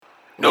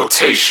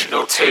Notation,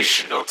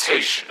 notation,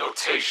 notation,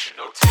 notation,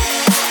 notation.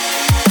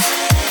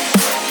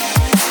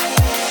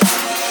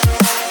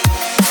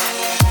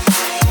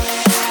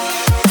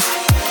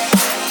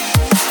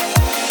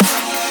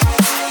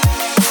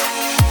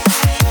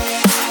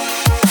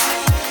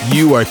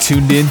 You are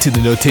tuned in to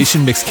the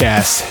Notation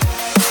Mixcast.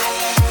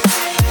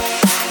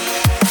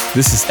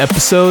 This is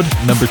episode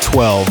number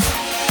 12.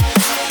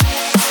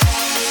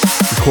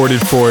 Recorded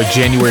for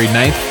January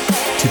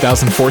 9th,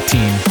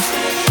 2014.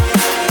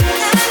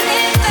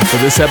 And for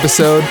this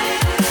episode,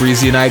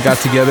 Breezy and I got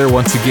together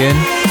once again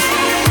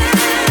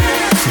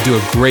to do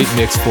a great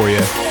mix for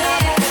you.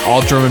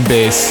 All drum and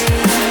bass,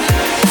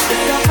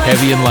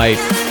 heavy and light.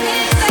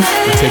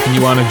 We're taking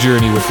you on a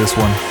journey with this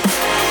one.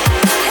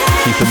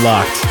 Keep it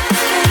locked.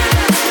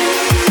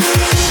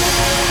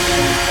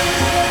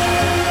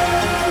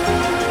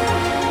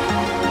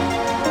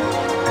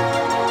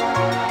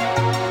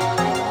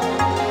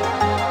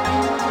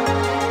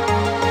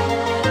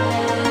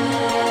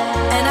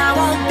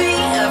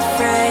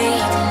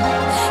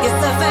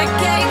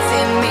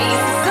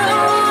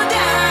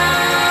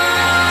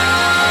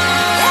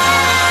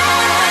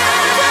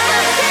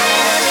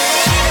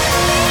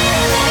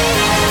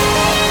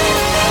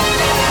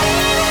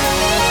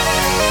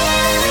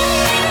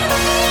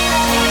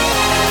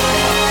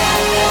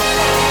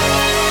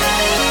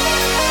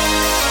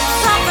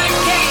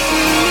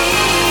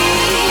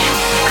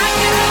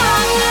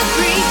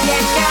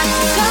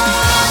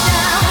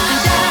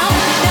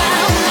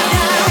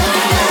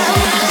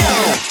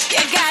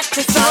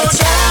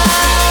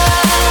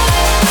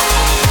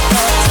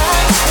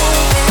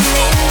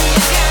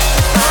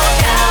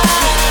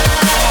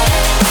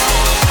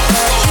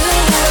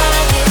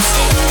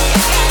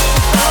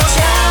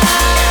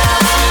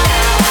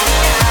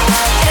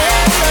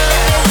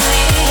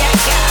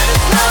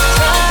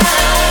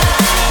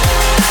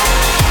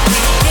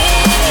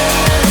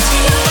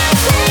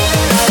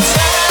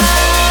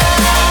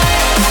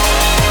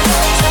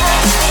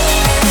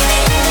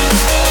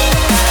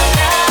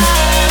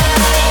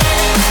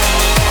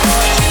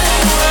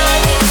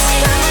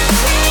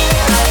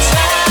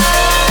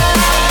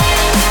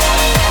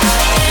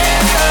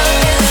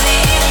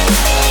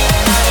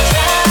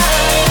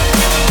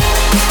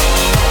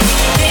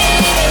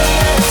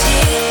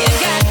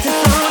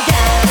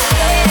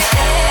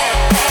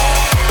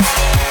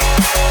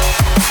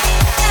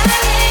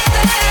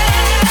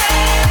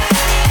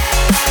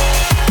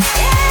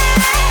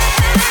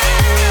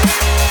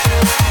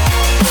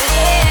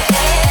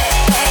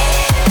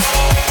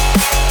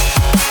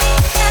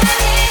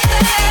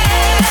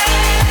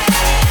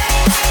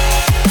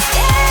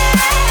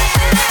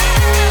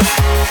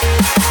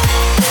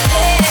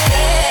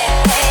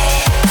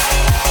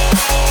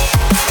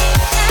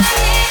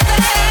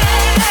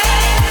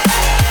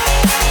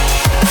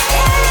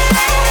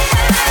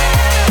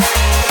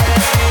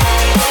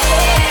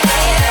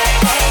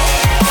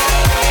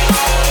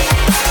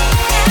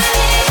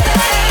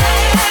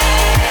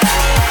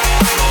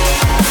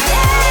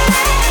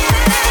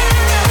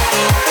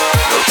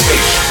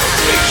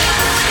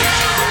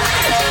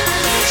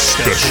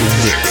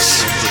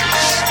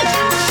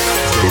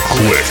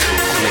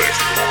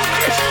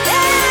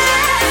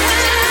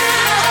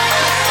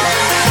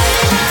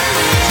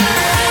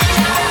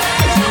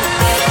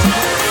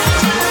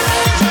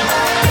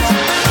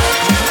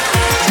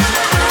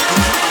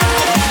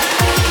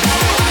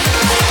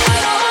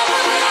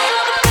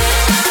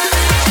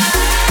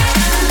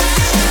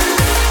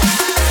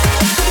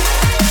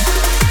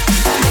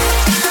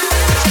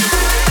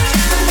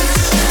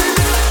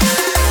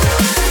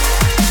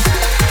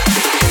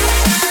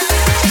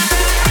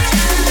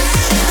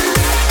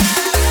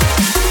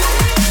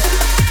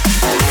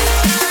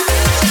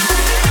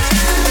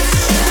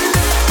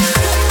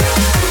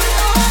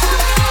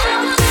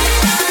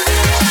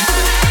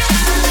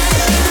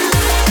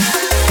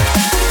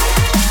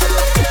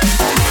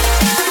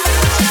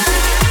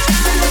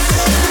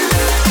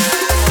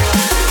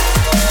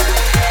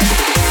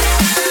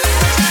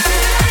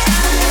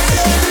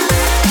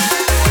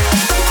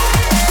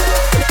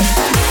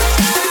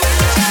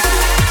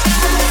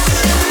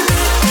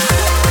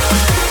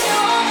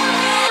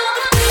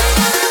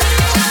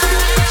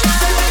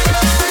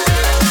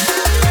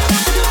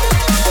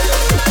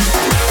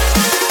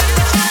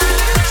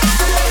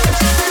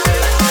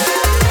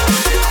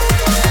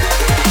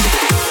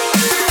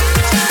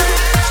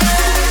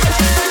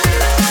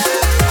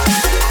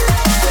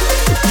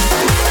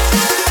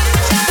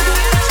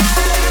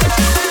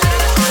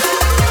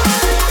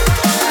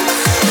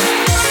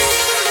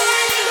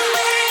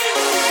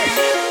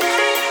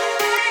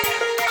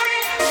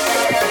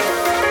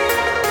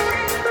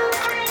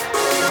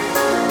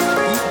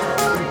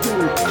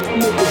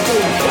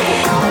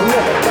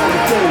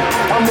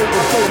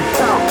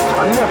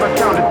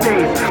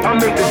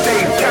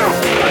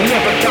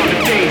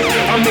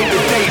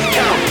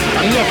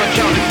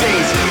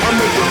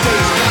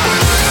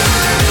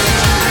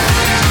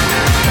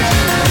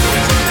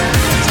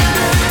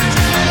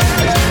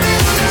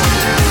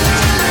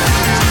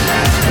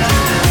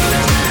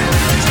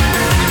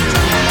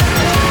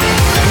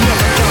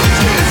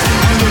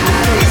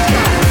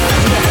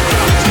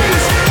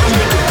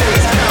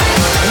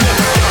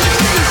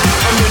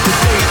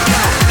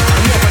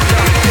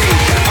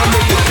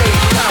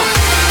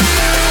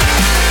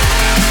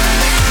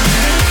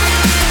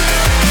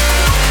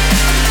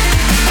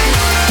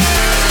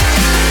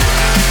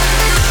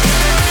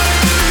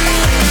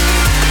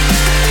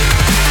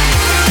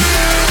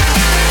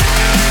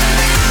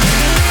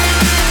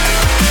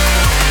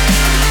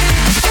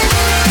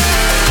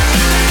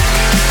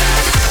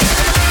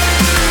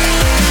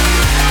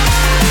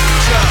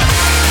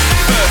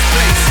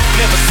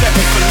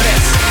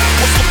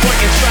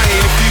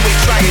 trying if you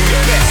ain't trying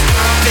your best.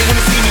 They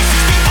wanna see me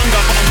 6 feet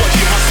under, but I'm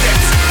watching my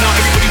steps. Now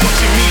everybody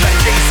watching me like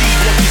Jay-Z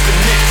watches the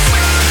Nets.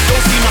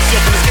 Don't see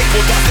myself on the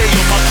skateboard, but I stay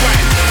on my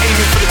grind.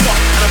 Aiming for the top,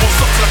 and I won't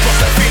stop till I cross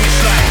that finish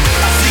line.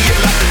 I see it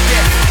like the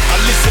deaf, I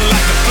listen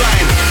like the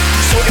blind.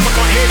 So if I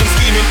can't hear them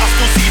scheming, I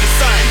still see the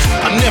signs.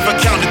 I never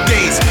count the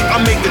days, I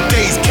make the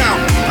days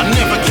count. I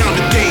never count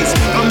the days,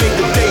 I make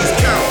the days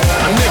count.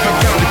 I never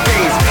count the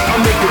days, I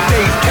make the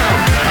days count.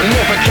 I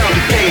never count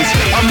the days,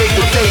 I make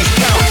the days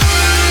count.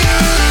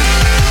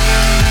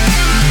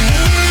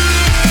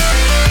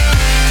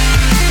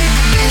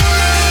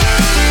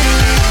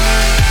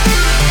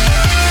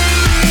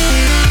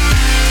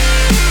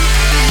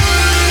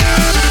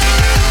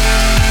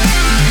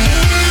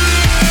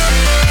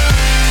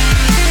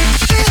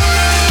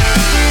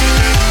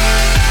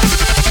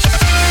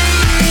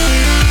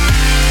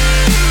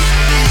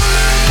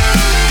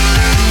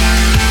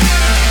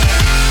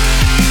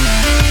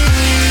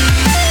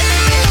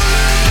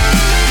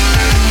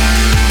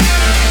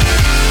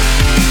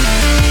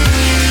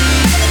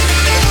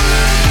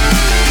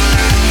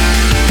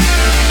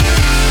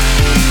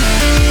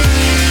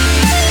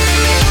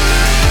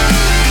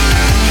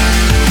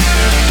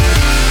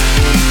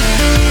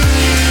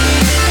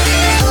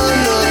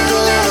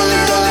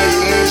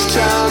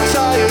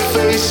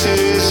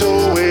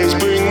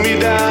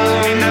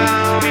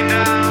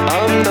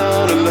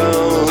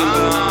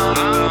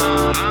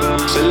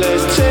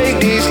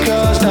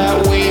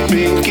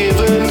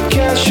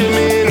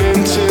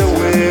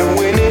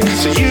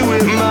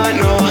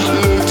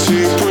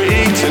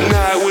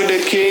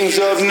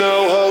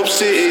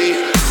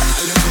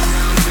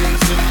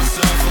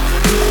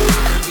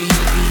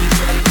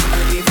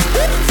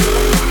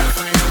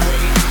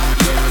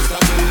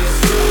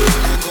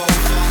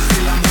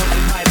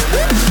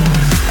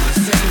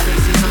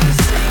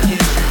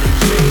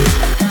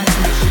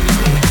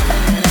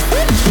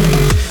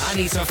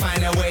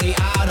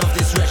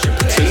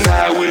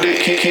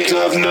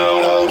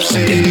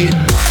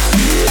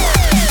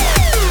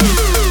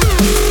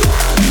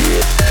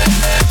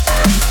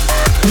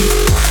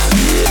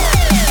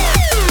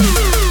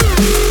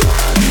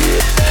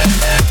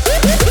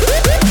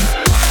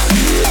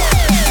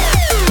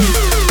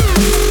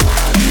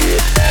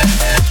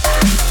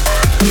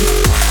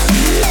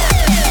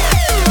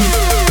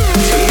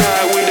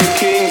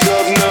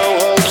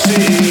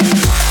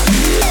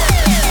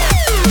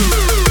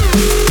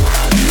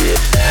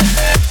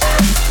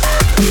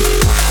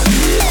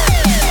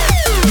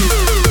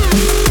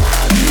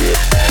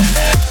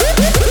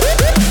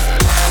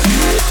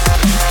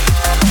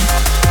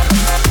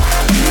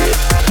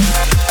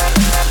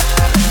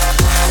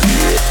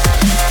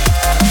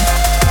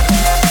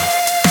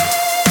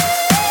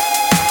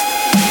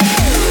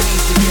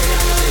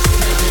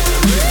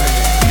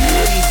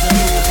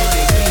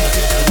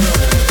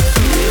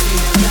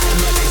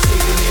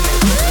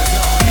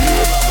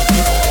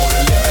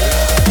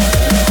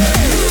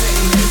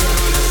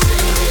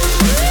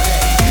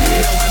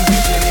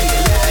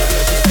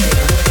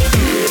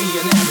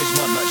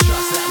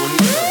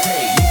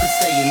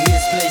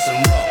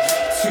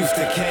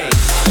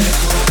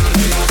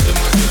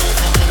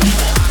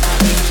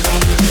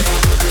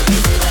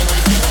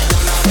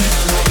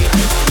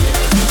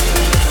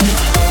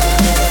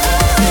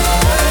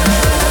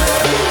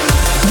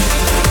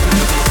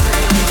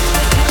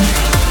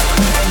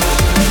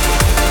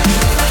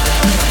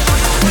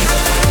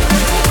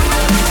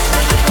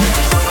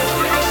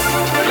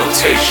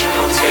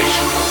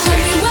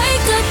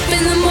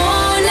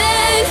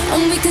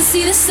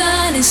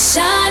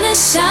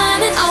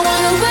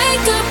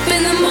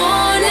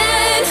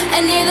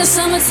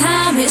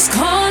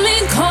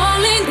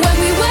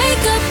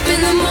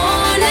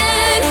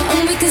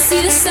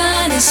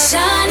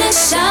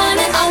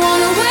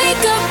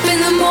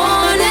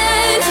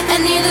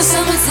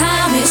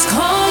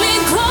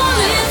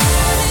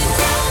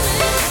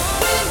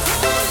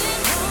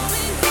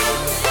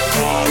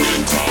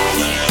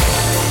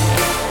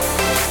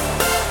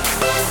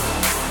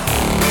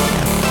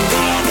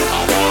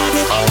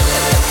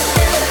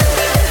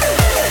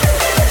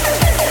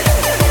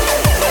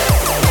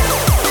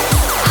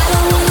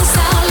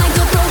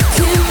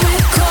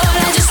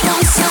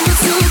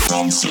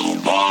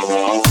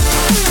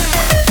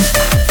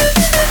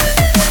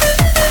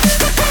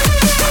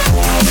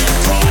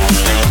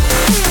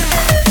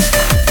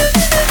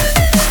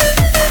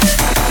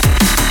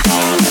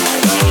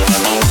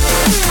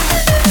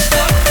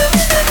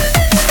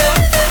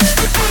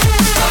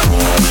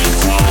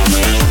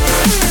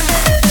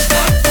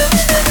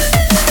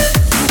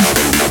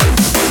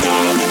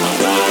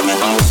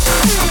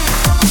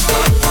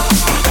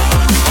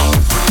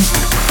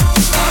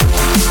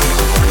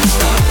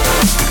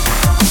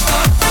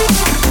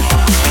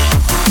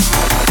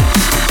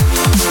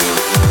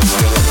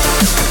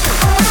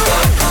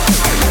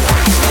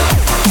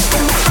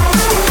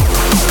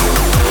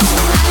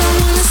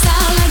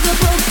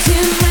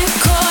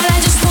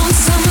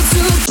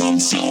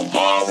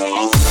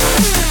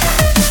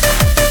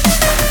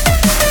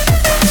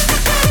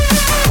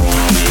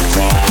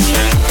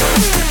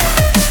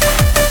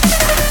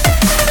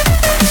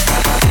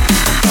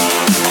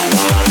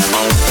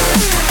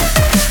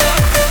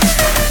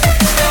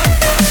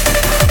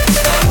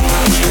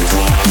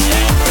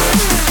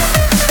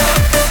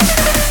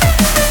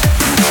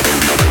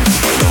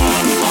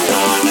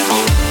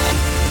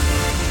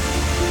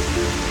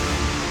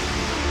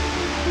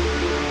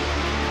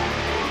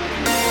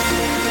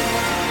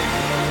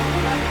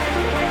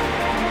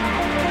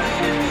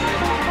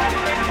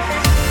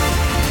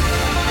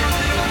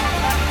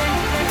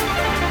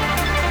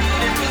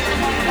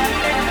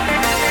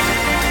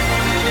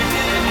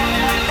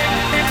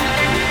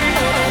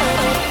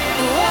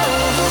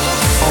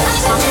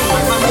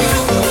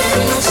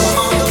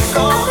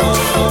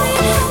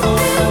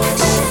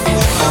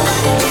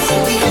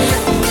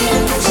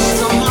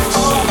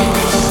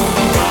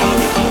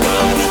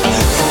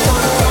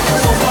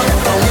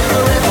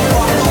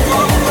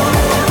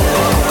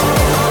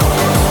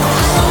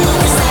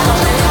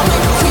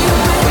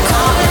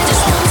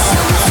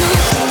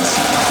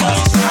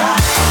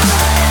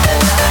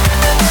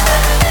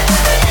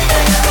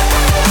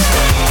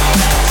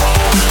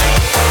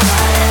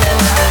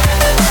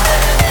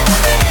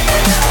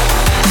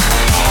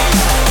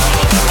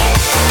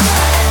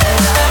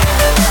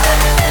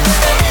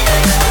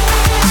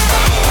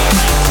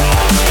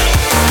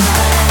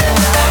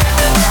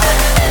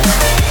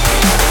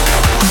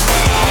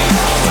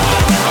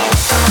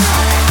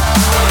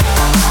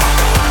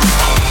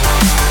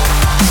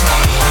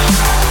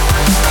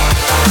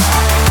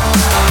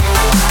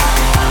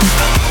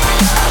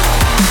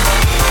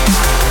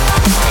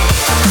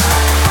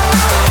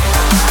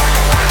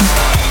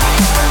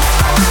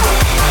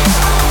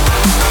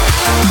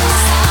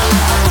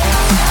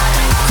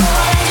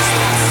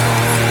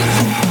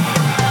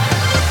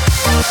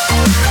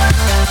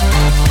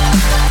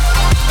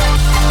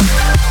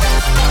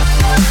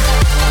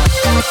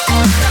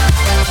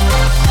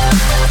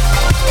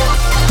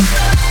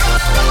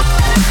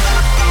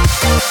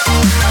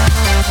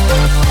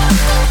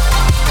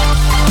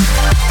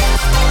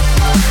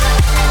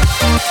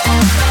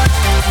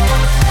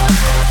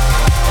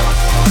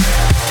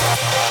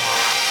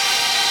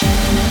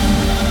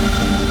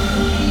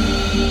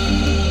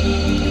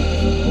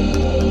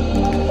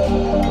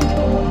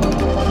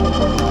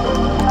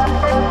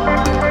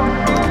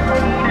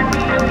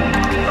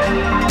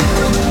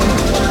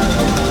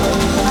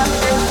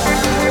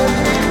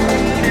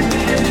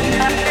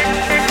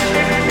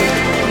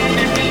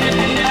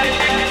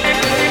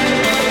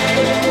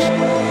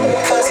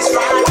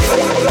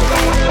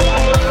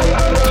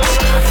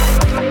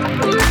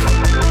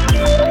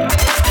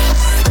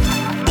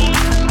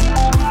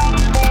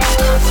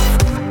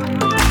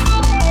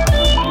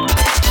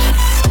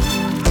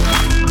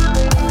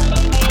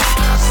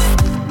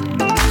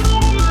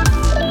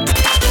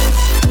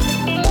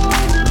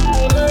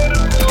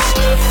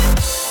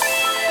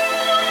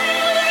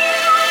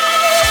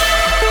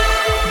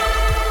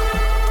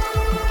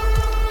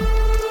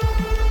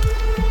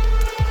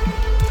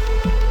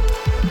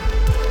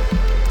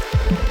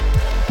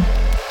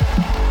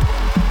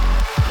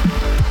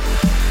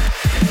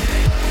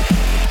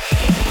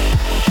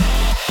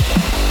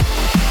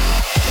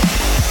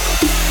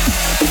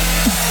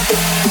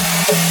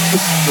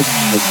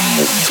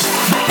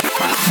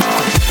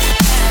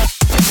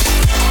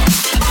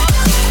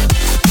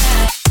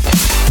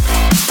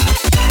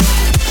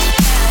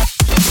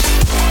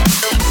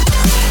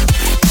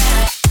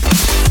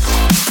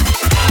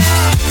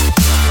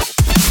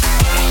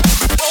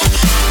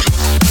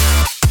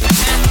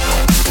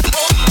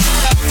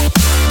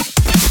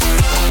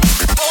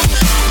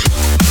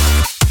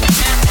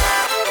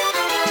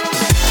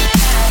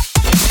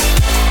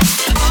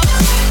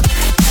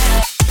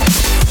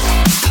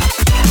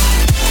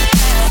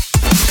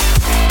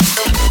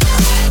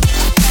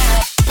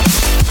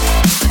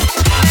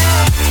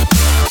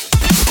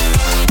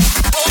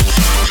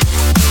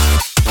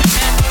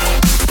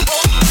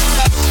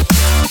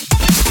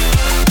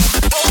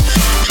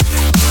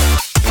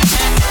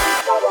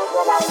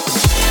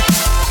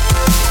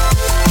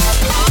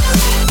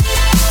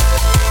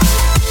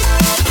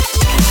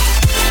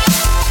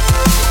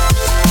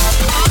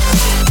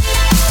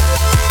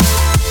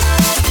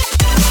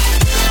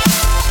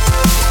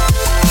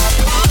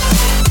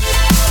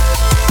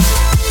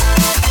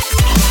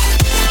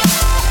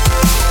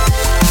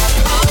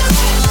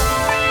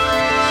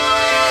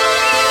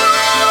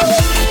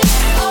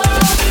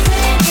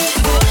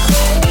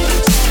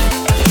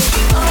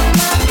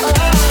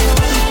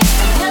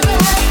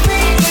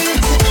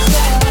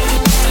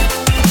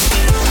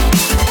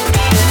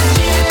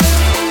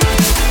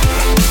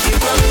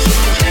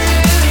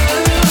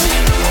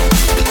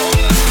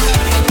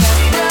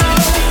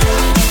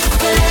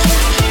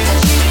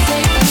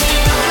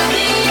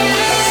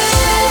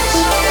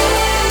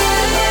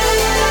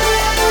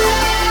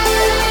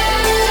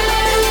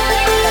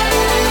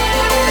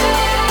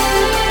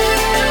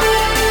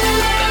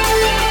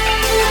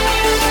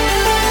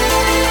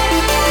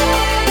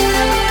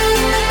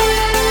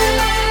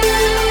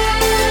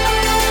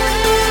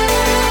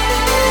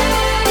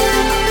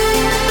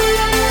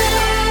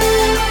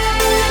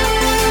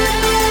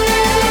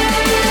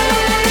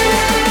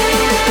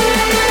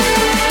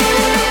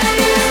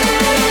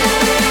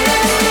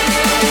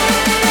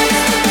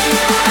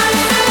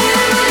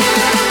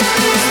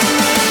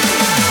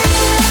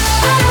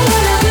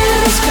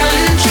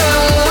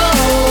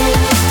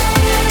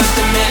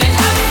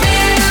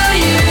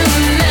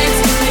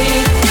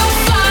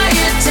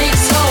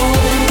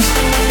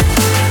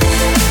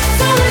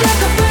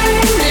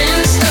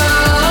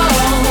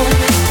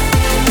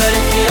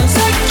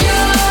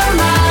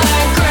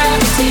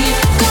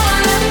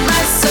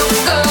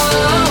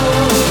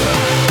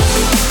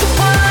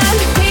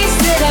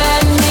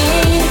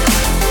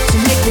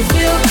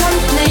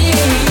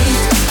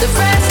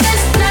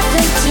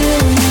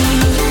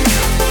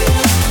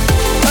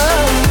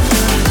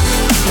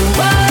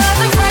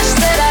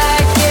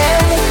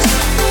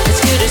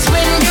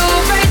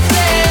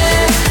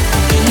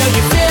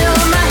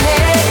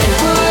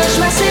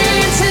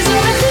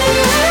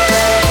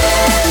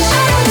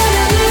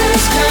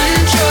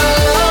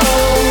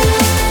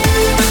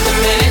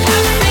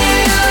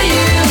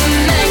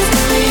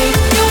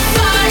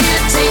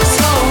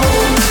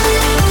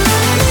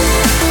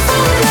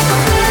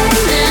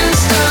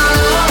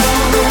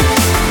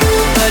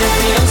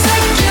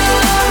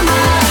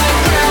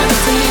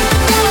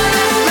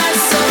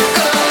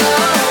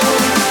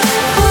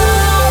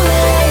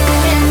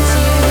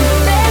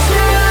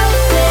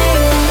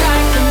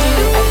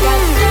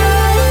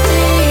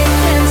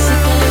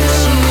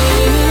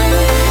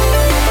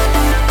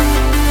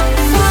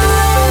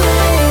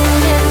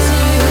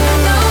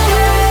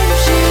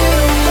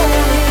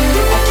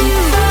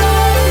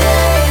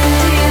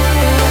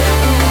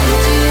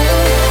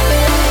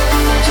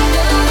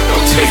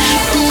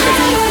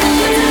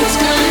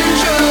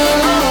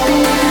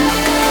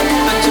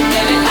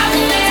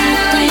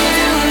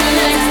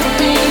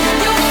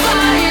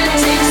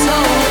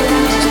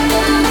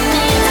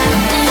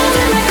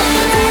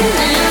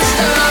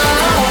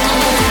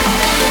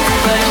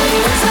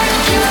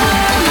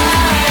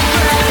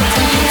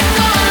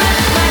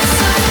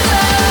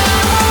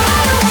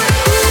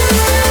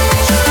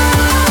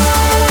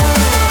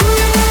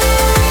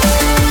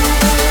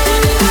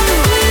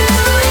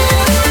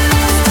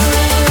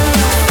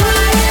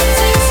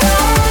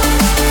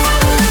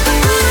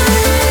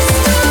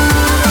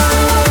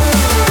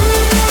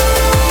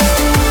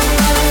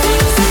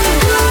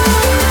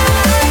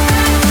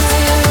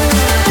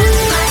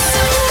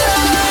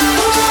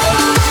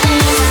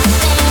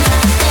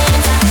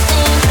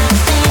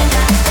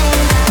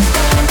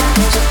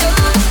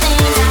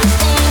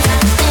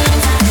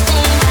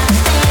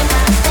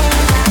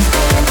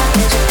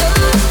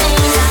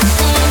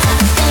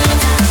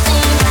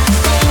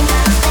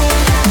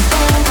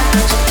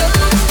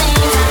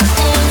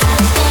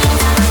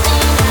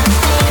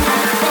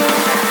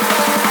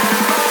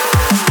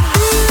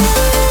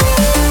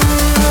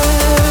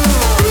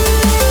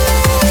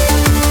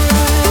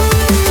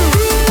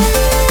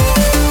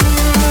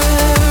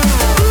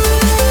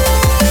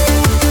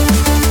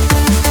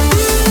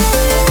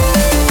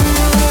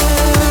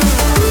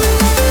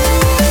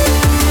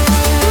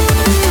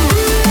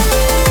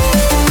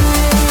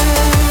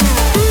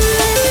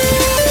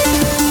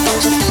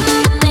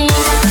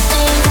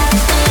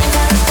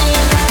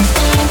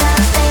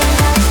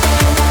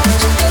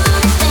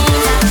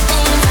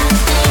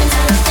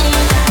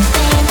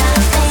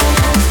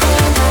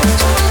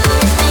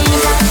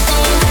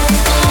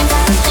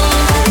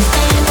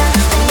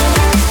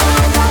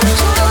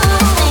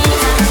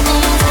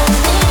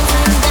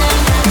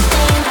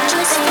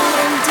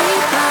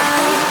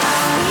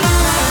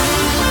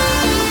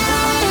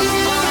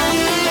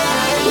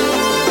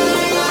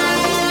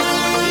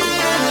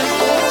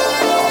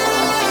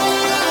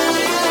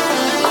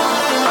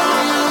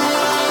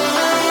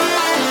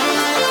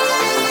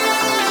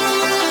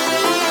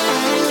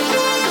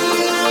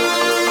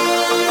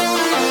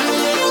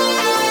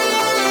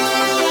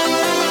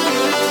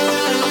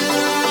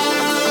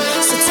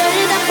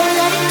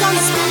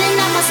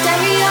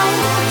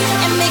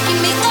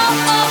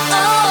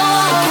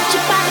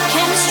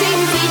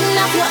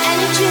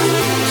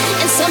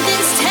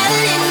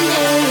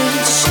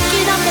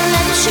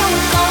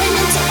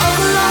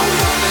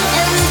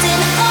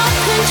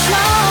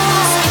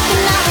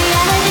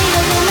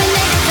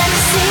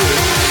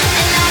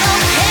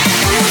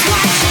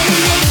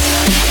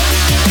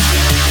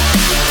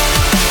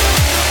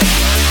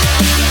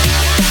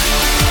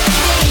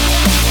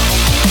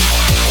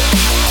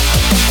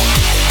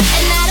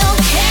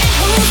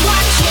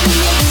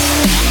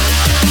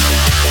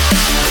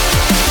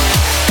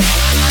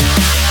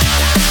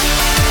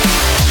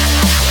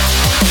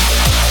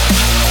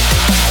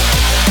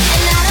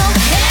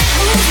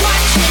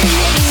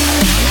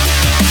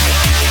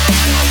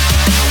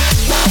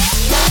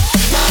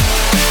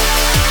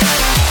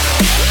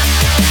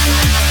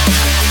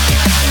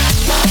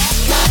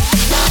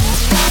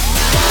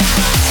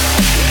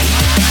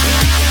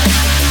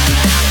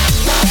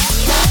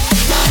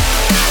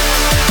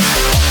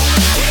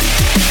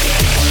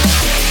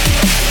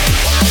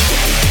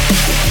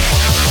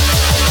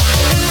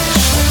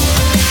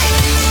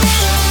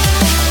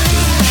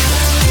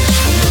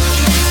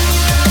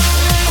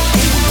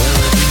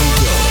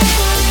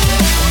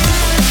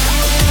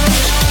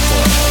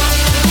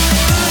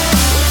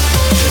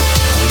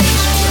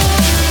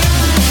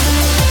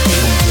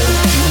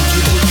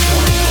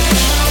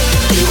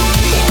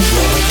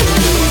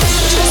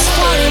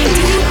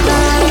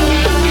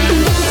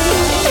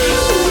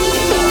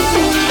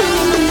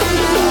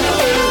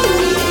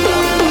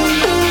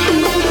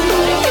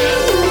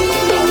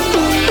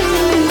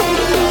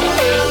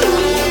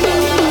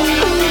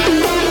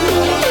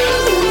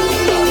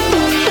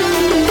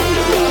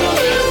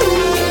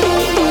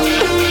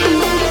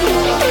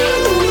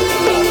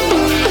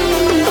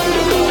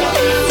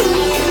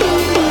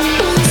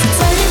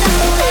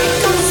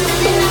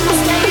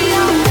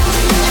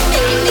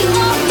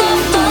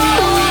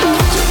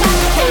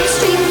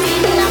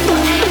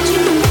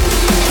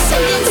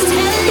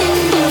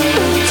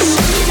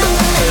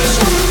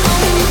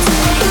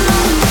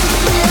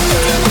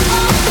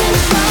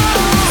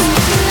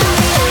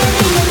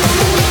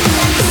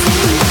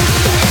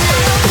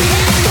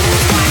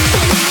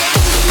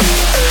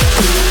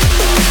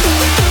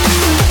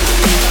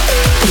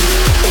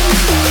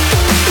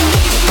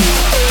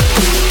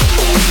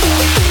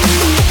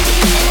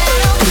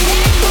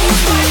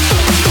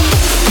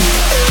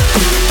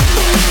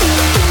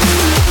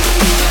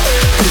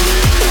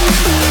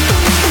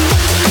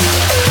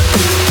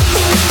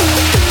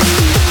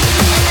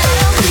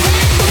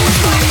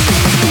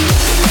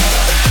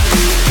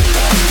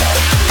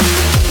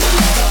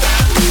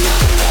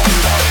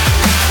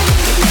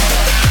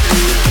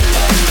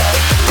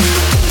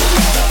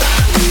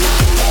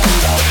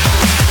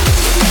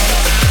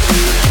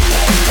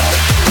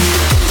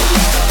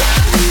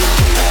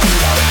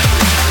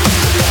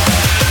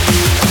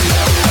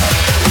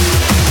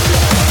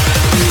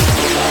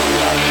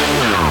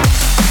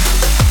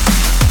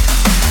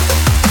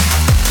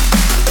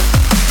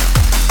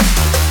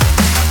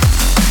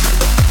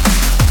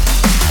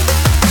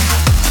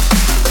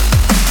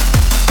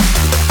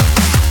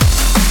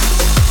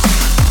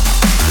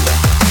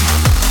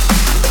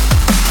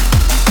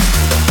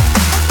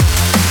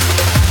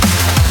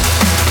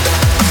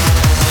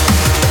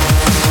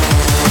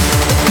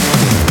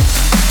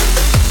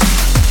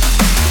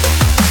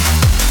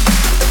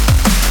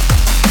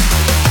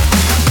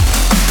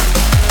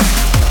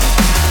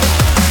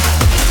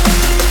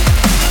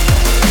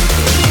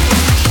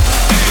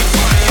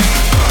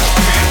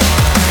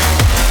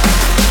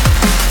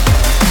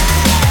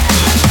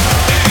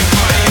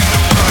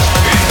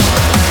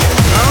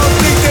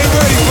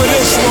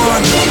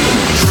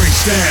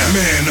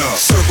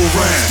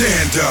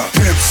 stand up,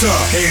 pimps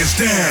up, hands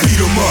down, beat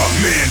 'em up,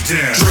 man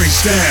down, drinks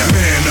down,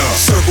 man up,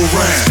 circle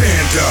round,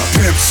 stand up,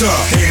 pimps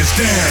up, hands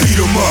down, beat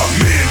 'em up,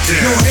 man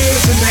down. No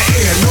hands in the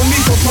air, no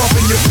need for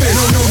pumping your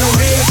fist. No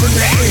hands in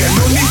the air,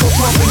 no need for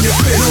pumping your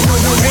fist.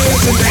 No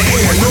hands in the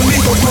air, no need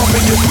for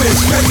pumping your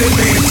fist. Let that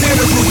man tear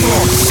the roof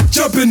off,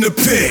 jump in the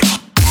pit.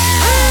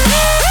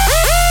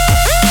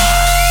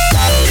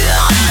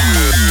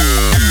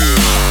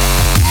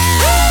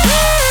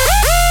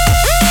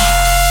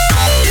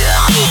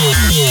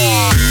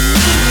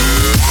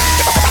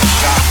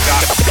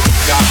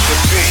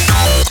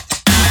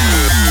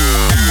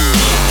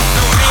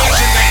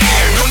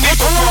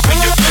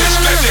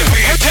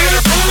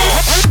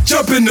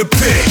 Jump in the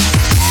pit.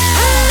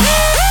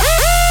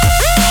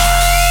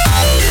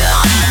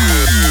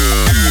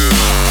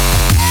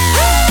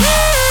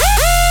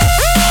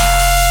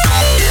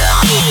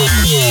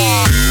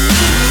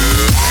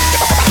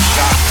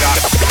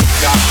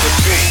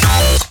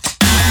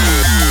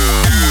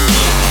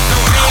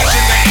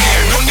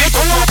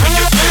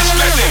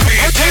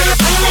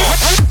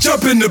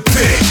 Jump in the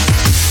pit.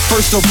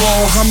 First of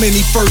all, how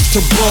many first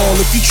to brawl?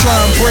 If you try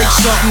and break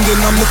something,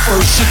 then I'm the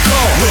first you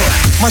call.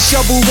 My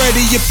shovel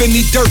ready if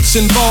any dirt's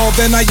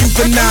involved, and I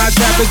euthanize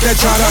rappers that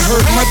try to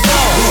hurt my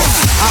dog.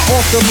 I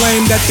off the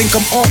lame that think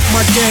I'm off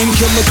my game,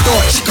 killer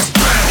thoughts,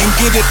 and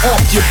get it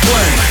off your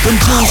brain. Them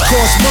jewels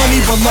cost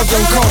money, but love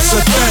don't cost a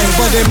thing.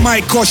 But it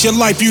might cost your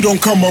life, you don't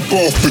come up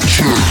off the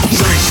chain.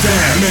 Drinks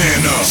down,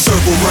 man up,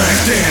 circle round,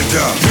 stand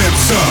up,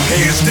 pimps up,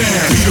 hands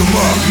down, beat 'em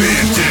up,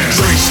 man down.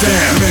 Drinks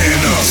down,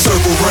 man up,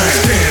 circle round,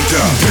 stand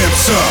up,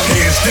 pimps up,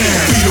 hands down,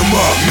 beat 'em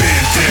up,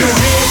 man down. No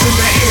hands in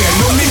the air,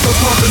 no need for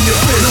pumping your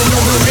fist. No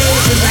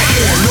hands in the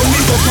air, no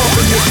need for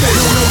pumping your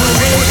fist. No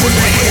hands in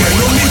the air,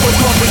 no need for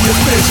pumping your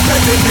fist.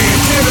 Let that man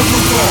tear the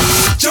roof off,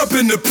 jump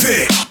in the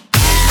pit.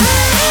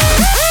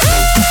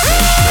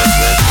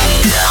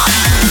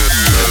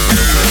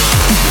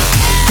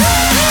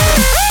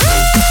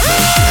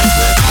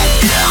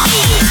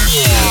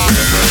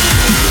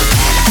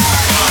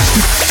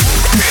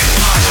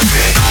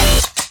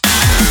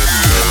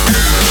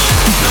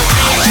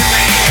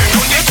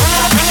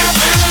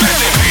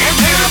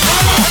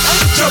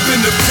 Jump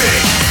in the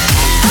pit.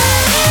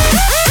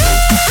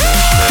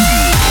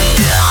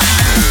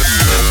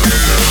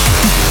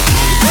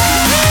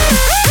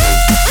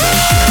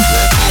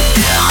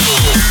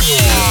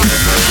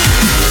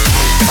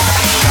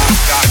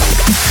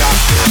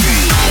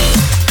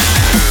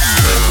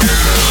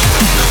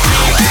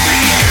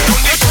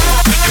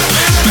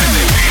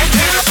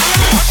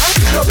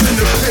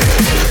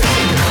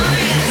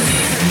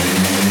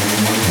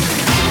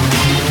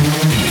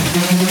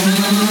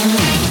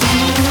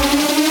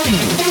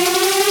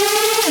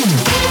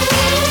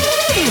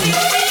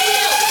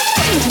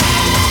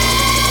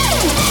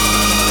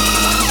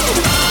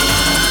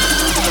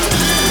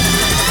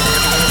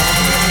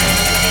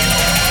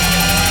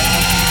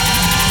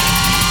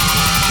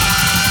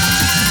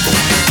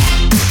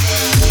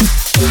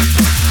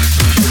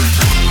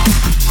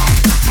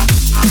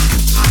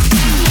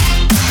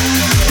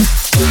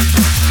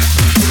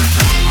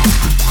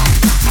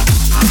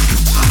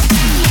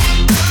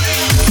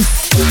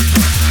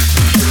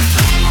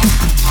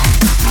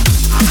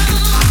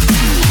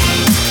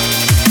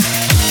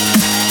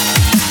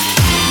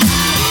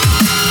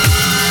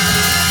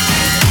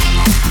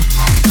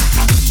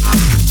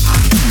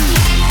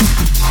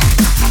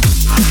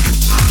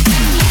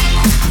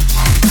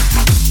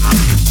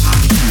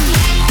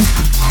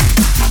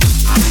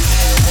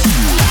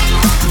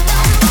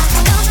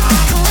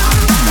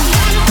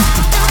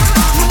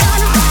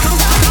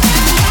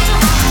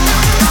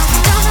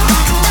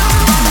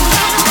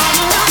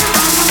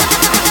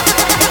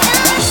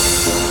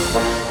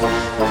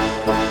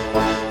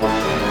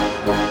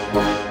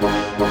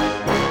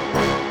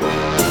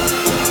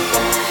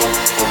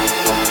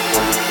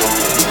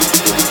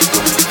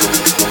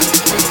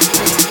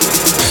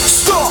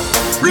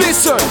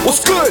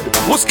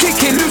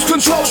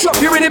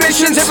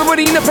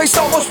 Everybody in the place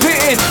almost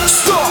pitting.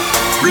 Stop,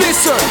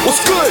 listen,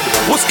 what's good?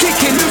 What's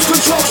kicking? Lose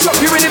control, stop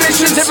your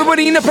inhibitions.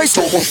 Everybody in the place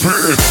almost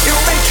pitting.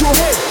 It'll make your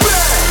head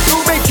bang,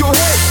 it'll make your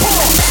head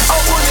pop. I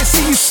wanna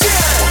see you stand,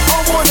 I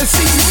wanna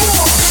see you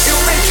more.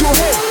 It'll make your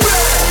head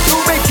bang,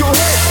 it'll make your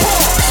head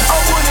pop. I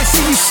wanna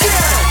see you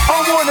stand, I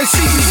wanna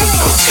see you more.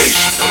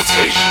 Notation,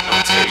 notation,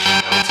 notation,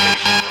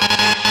 notation.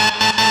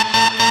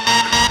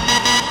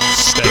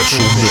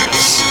 Special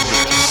mix.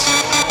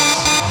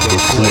 The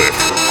Cliff.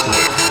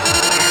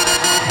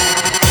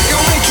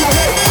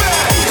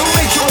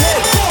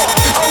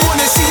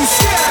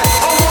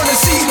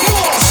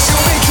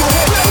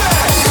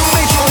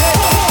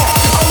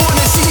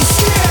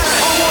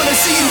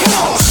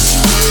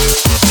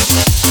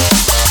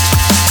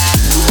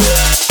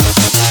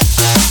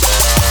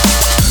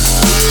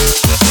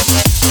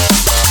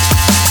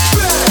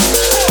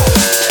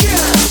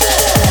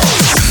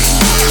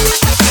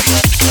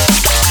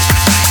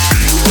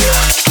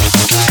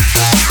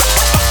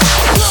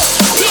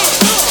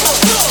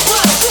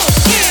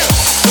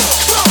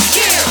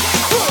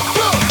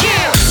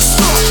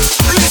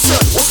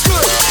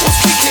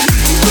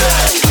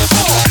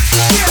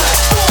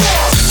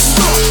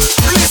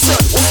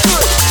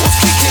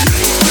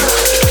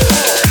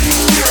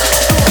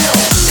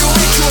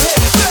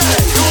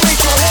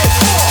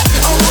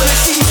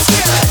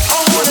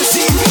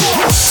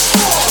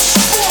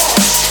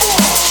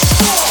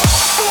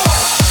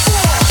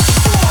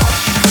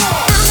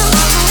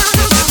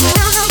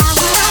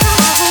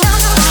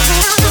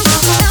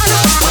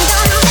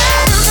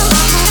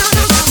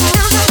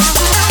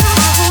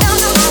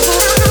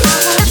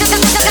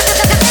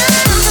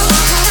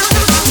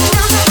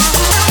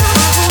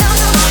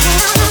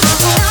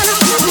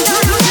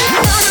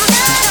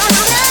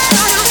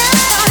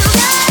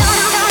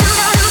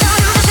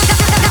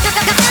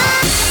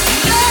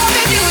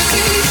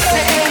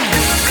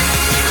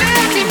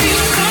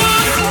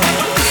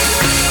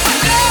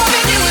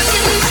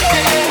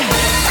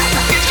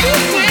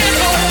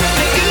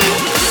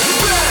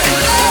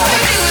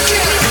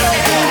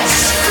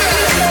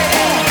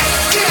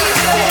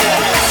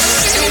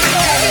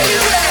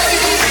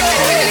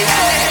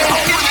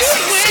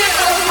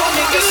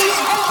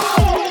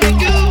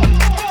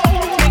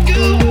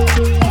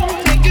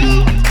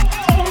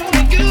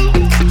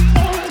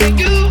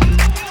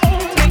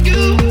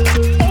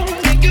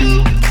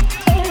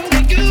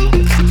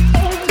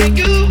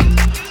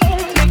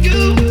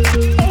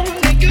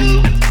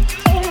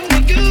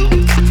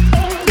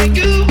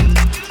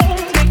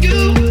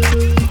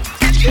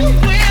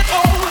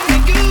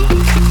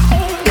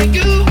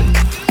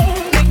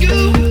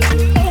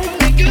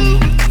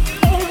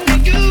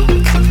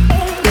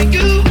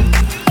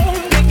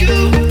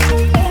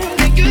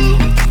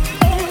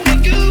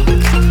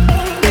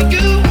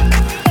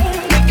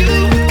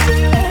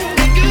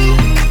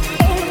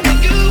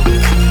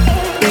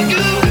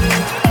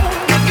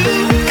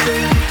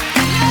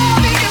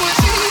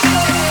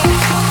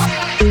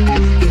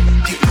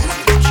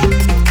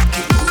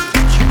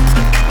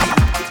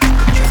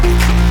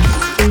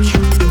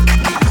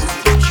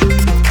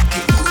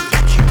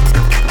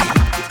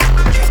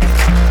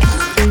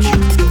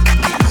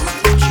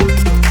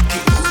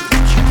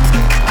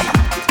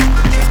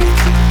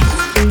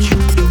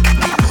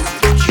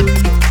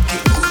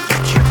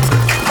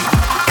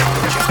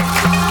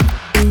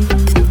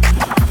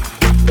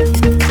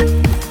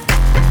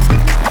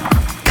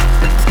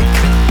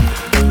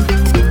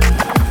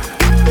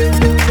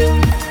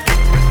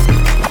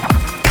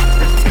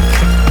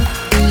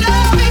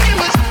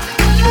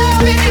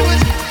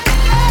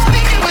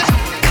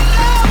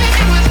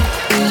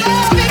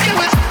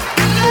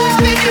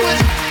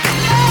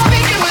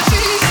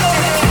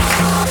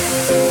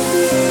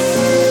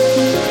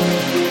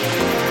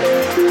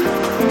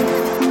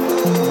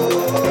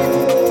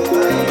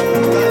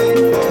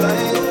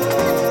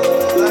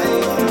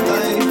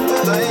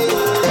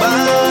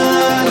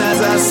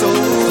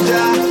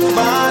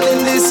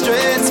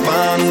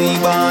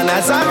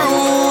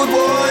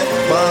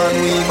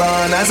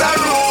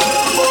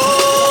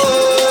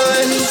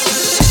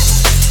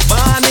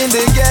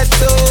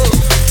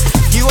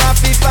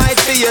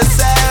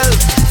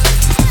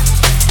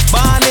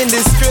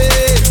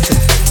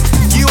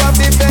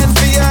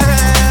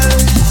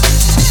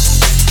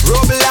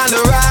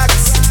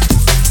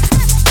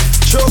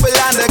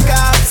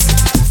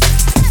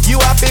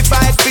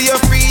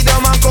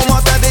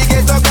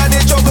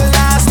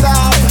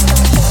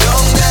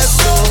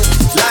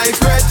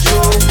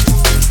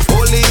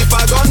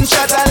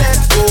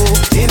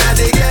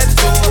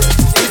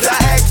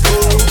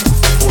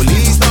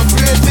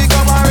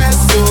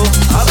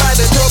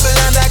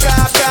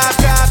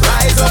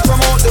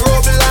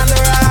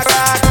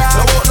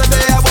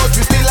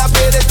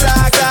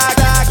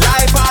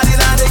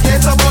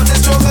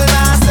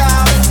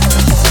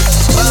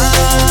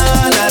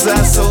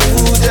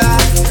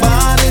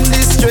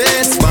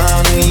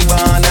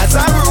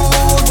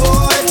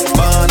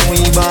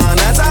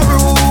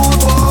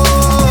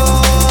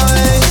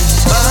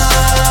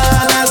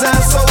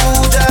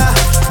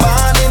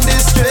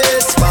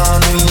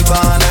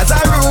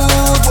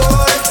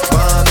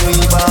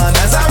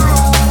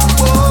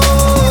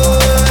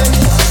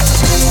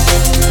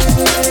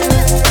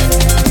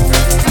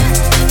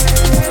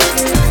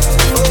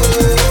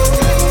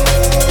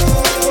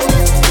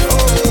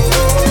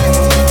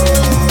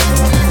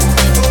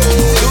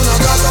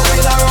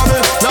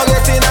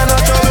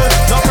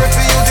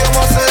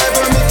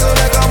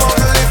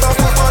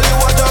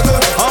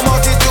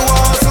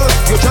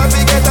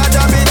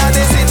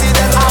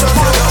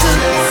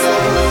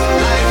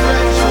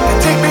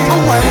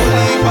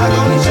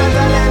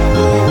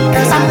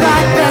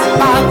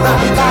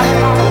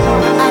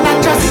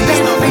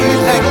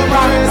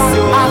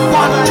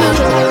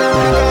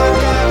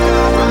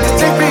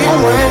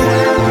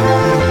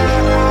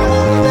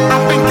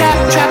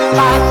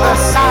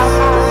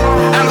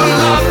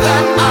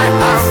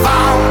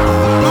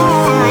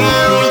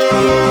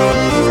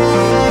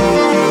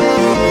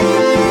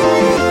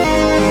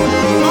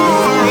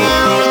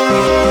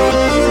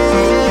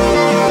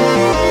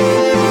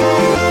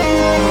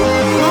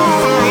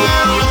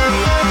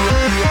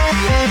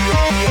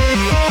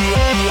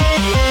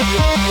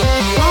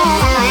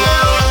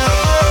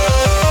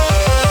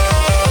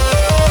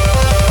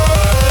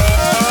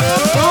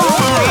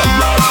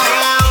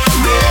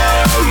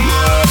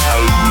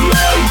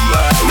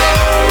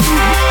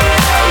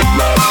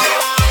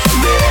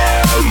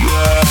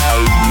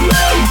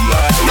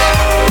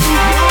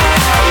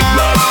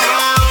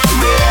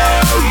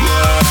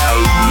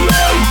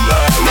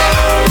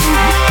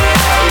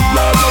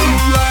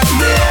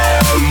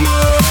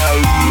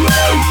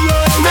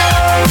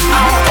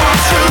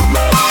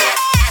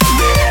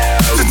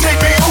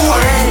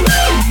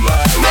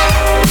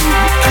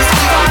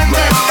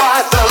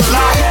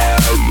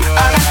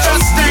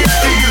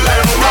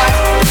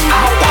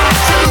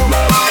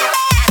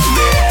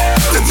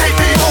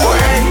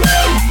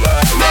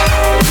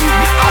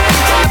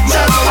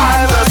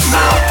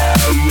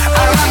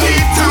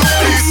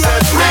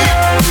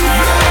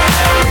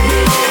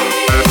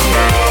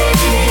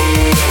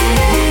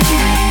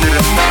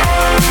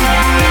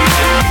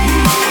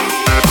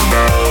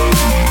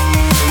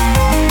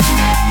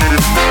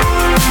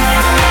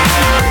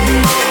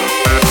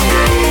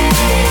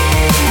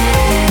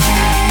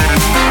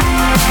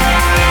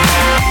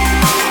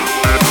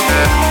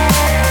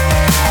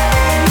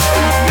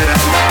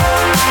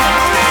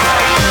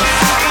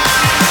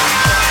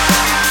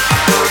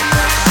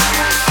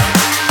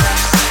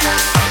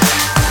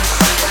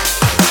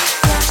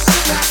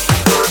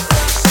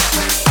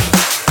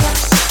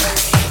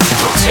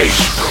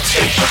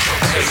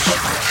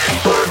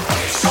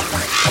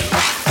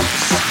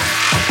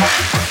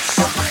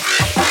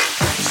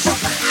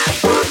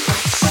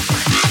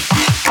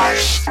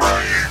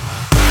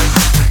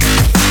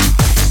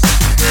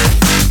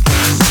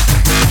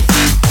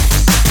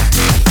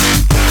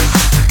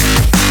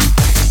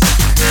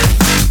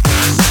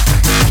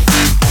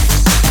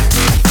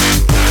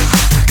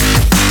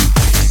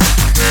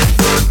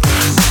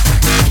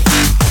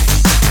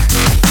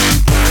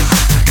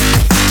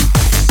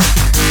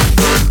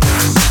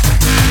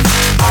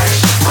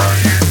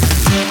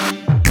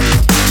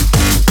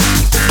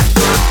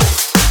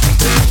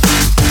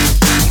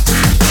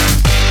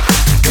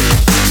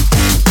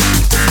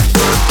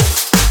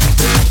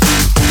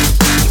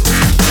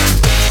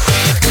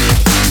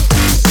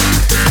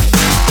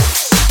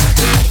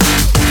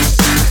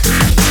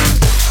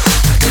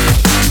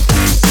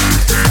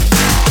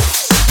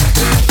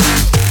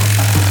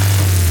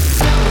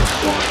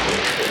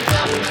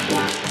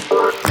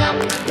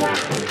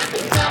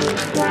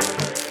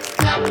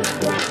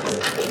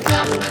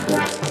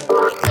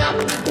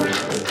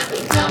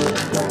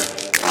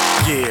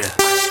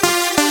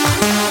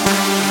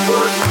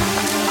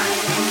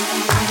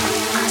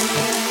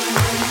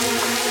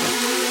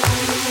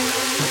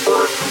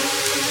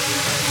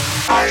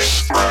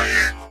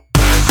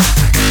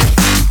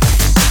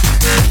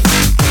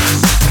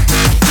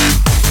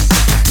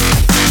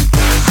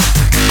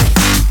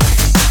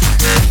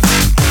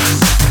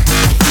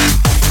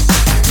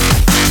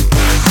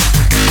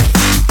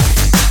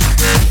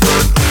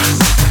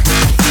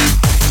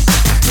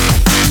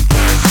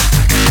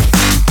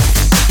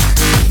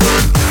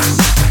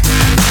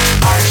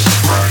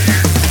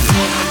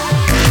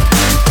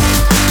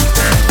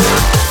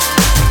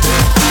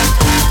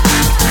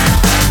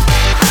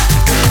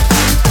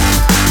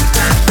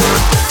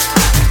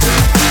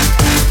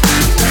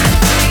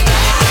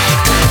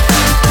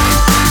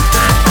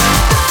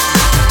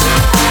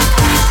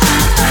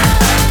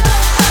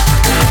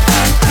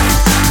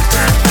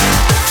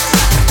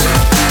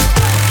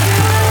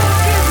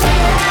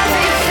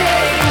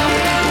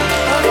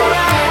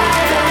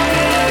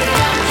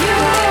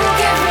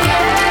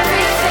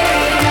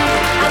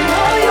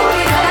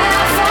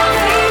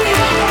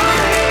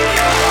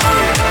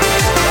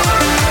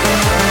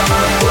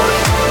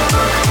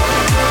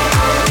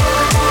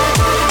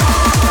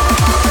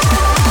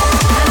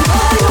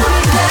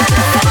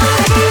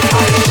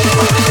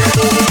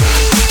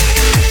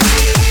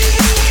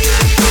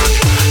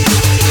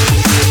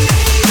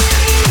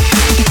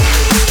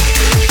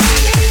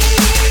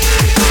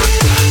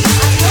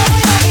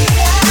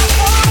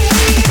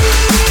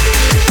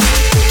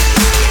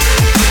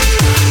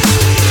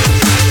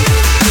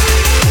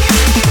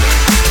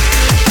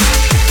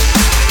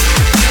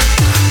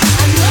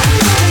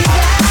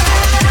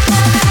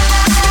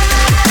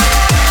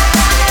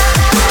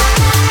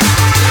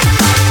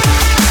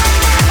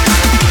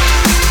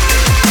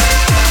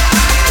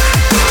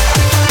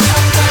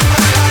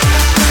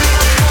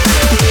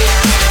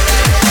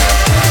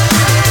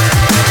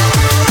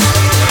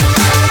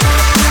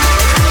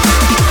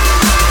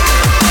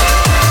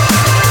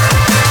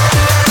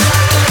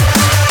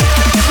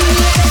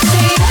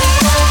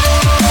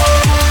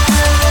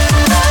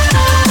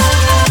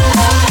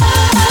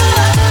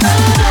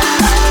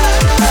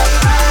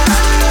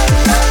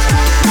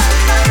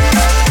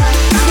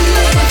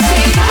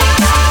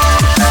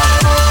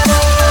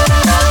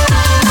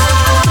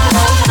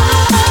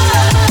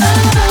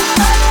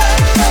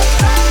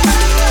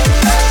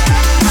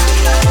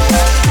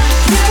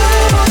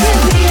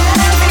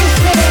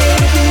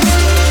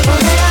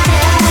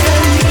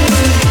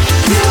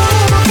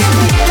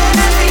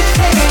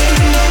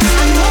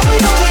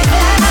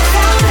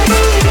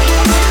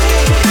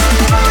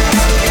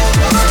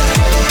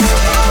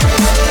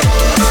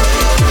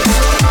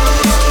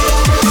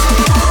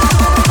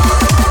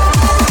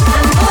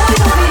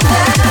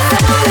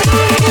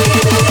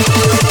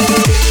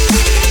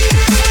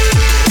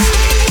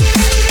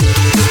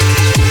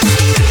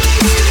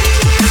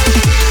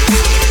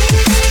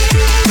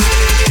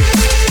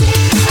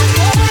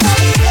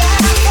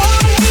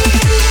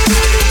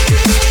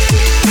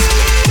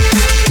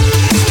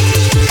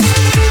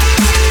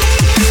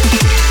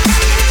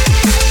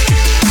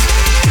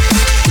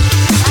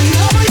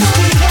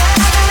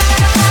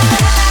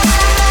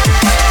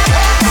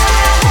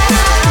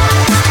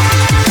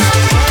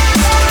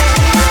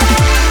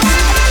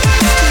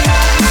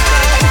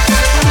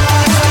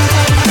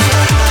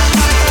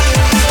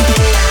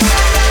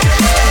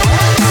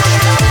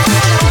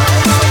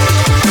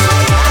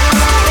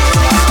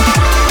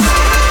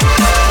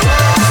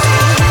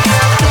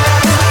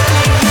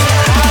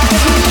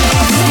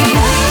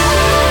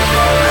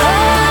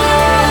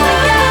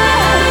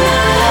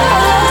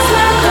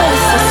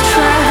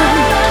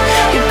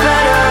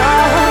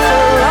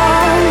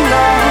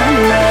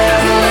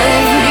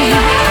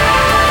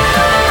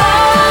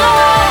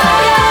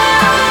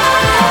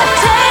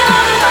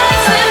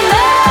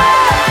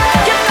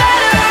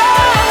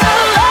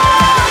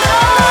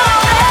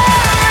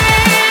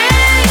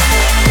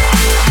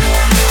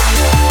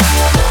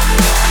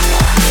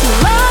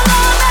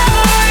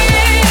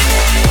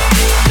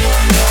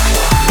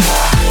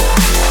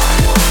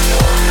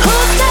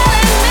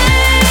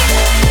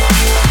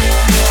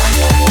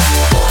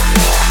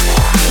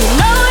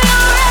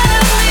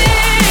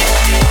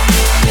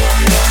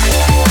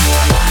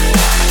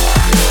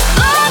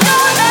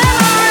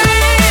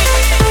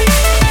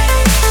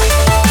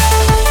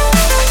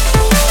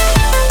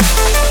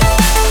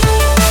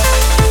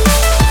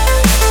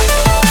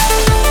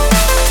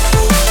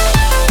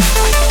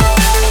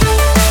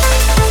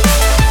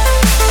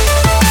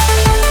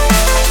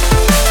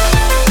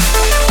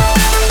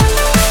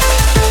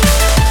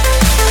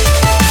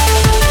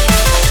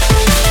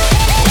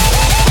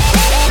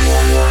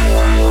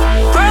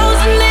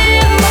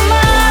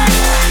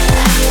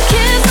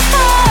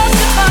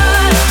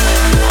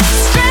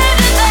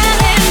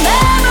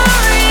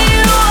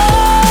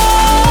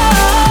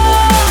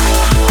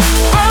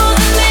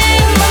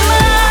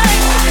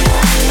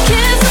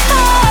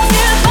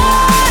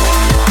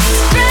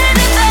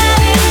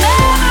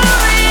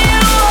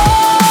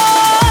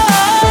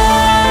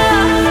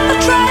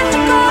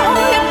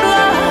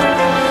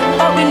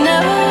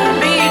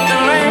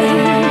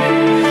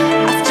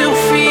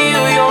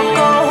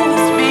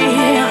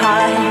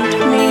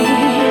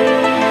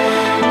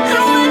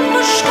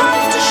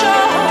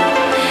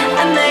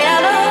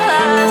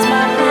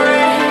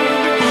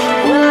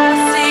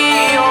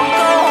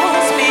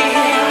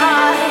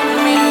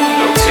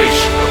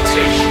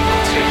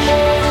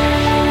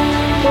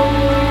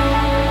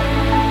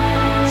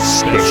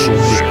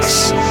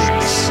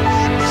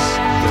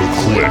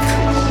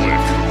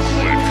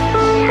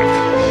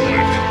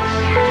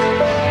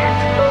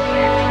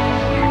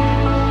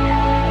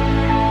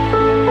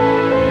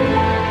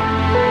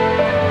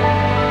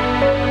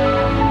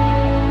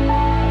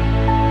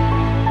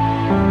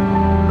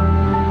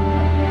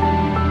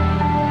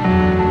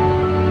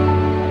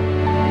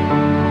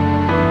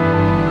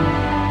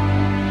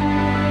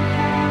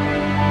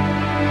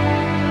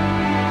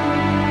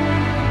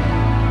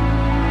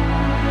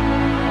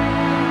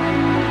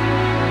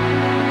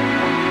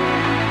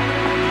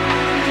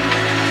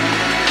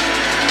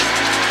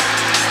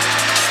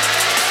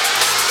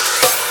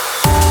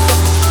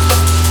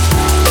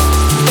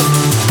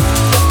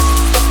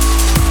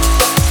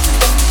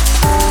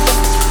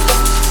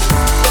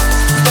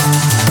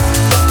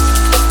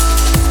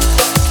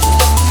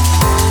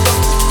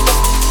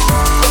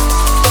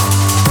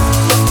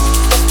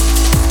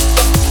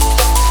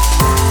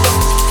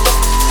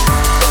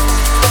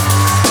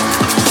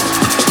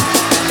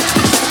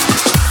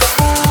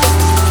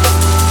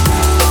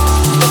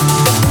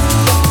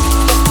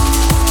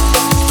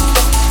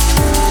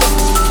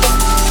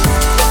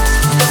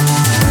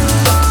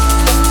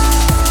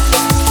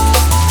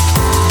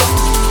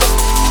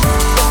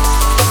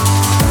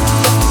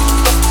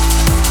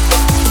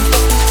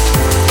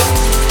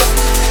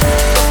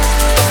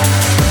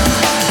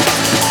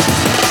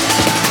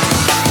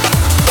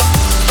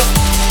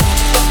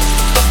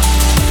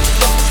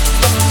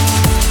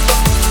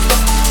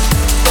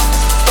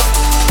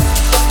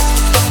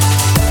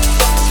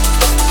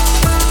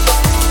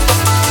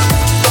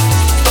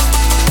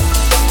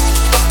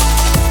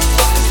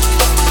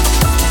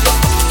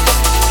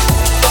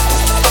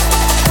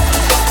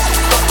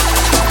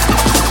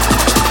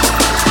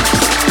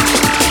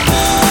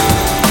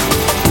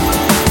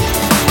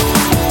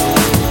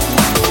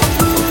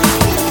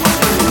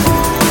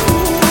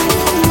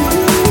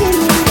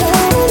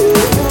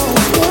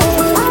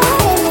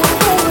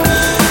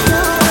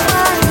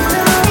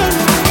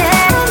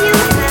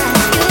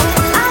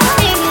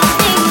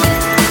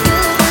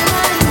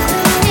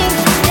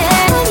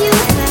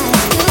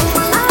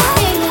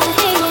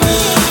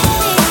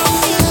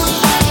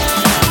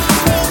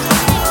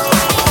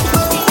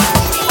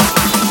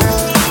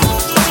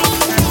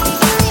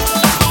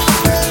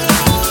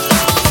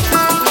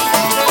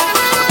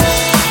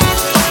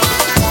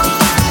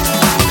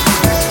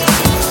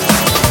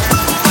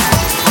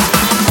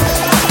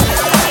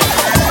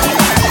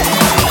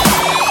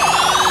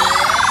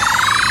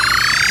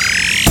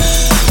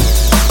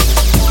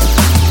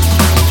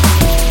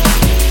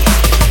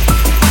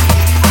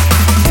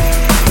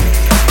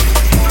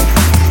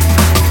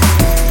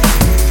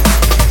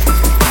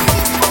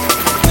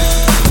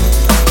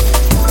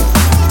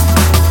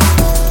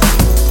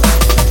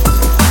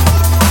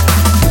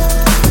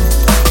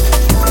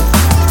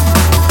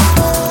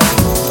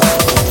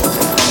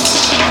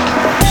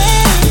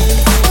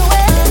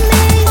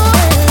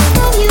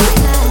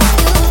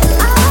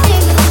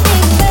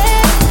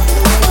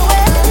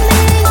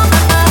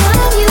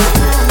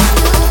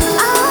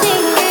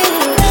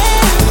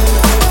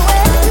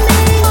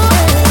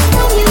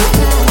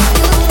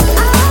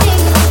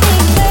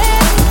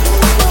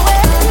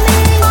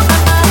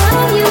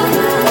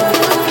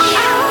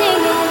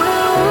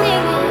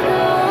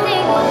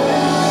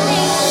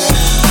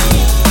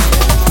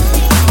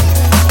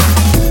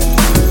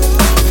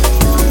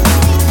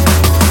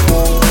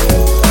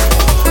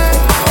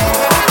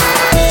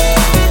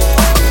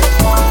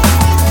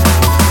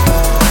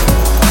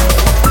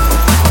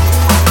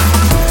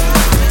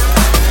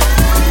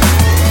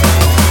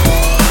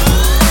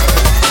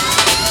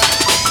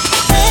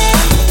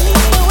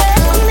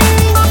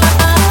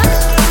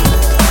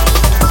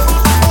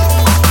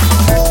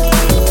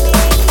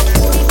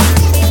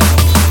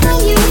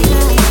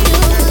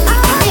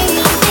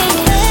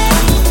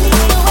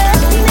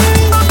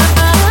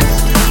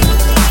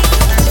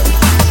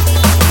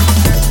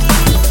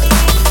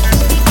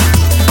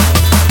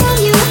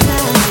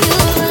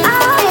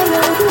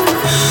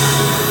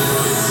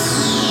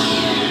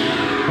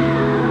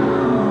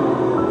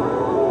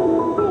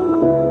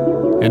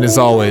 And as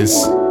always,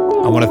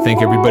 I want to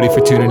thank everybody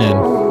for tuning in.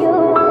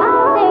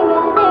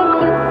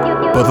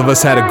 Both of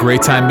us had a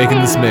great time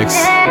making this mix,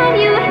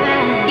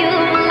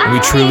 and we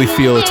truly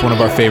feel it's one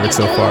of our favorites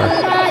so far.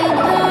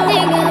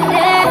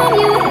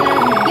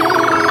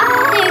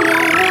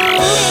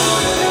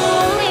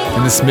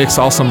 And this mix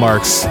also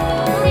marks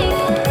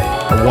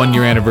a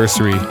 1-year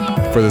anniversary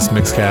for this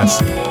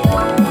Mixcast.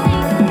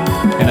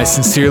 And I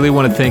sincerely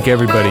want to thank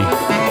everybody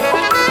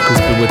who's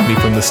been with me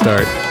from the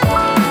start.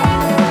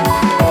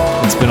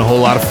 It's been a whole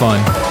lot of fun.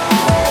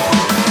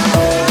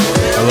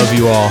 I love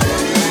you all.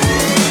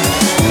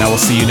 And I will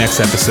see you next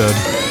episode.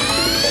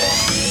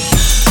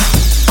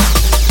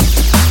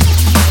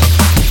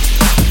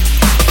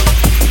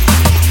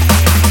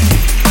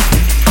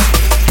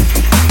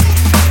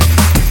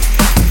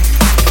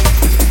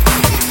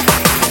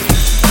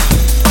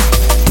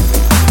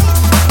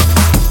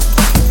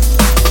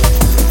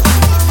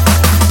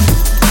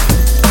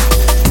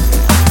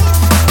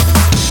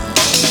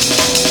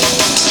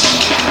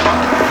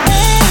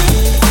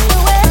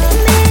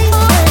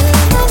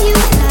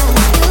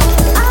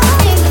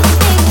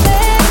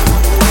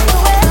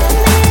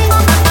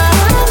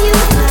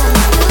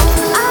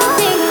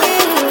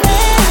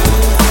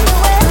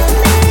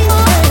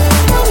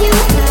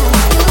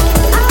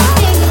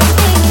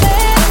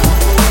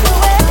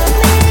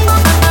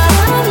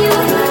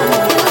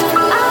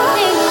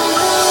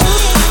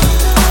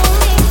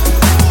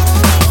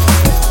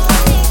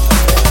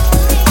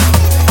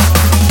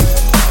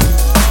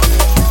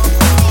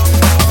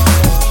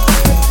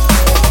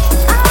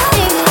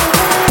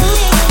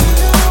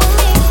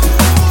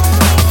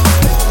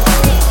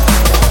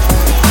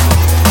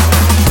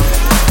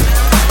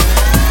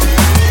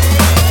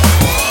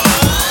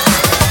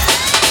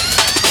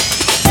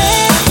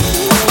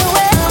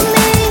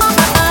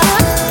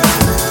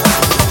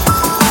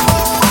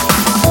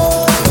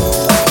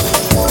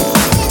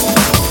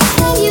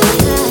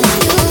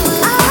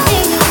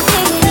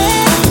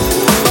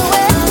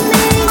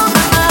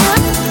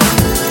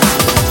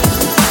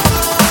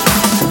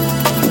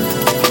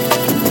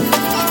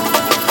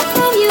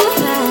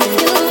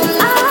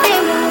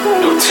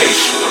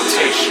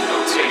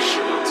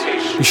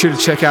 Be sure to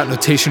check out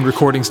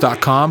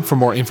notationrecordings.com for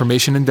more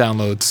information and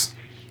downloads.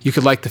 You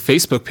could like the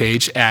Facebook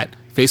page at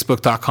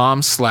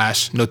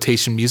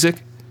facebook.com/notationmusic.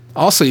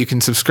 Also, you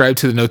can subscribe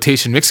to the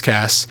Notation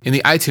Mixcast in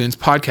the iTunes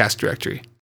podcast directory.